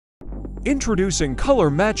Introducing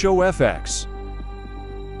Color Match OFX.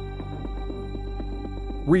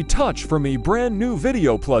 Retouch4me brand new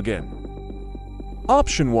video plugin.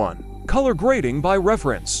 Option 1. Color grading by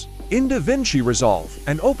reference. In Davinci Resolve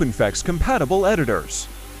and OpenFX compatible editors.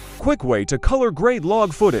 Quick way to color grade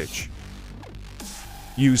log footage.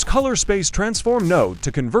 Use Color Space Transform node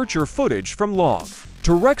to convert your footage from log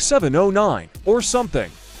to Rec 709 or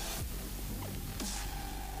something.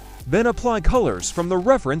 Then apply colors from the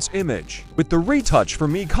reference image with the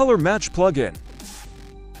Retouch4me Color Match plugin.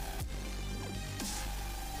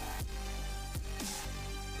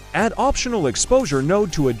 Add optional exposure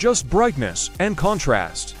node to adjust brightness and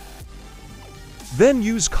contrast. Then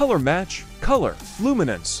use Color Match, Color,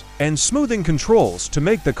 Luminance, and Smoothing controls to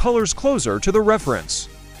make the colors closer to the reference.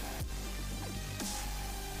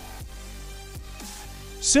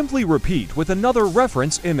 Simply repeat with another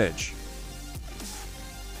reference image.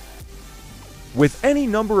 With any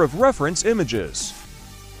number of reference images.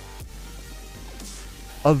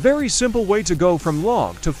 A very simple way to go from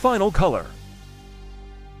log to final color.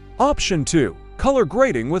 Option 2. Color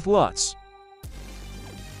grading with LUTs.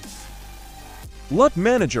 LUT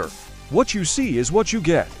Manager. What you see is what you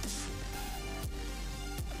get.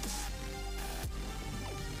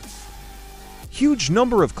 Huge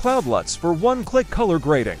number of cloud LUTs for one-click color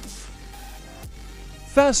grading.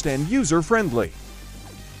 Fast and user-friendly.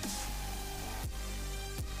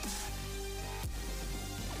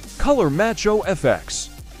 Color Match OFX.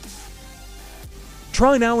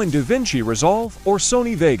 Try now in Davinci Resolve or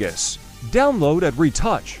Sony Vegas. Download at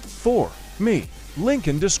Retouch4me. Link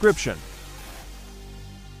in description.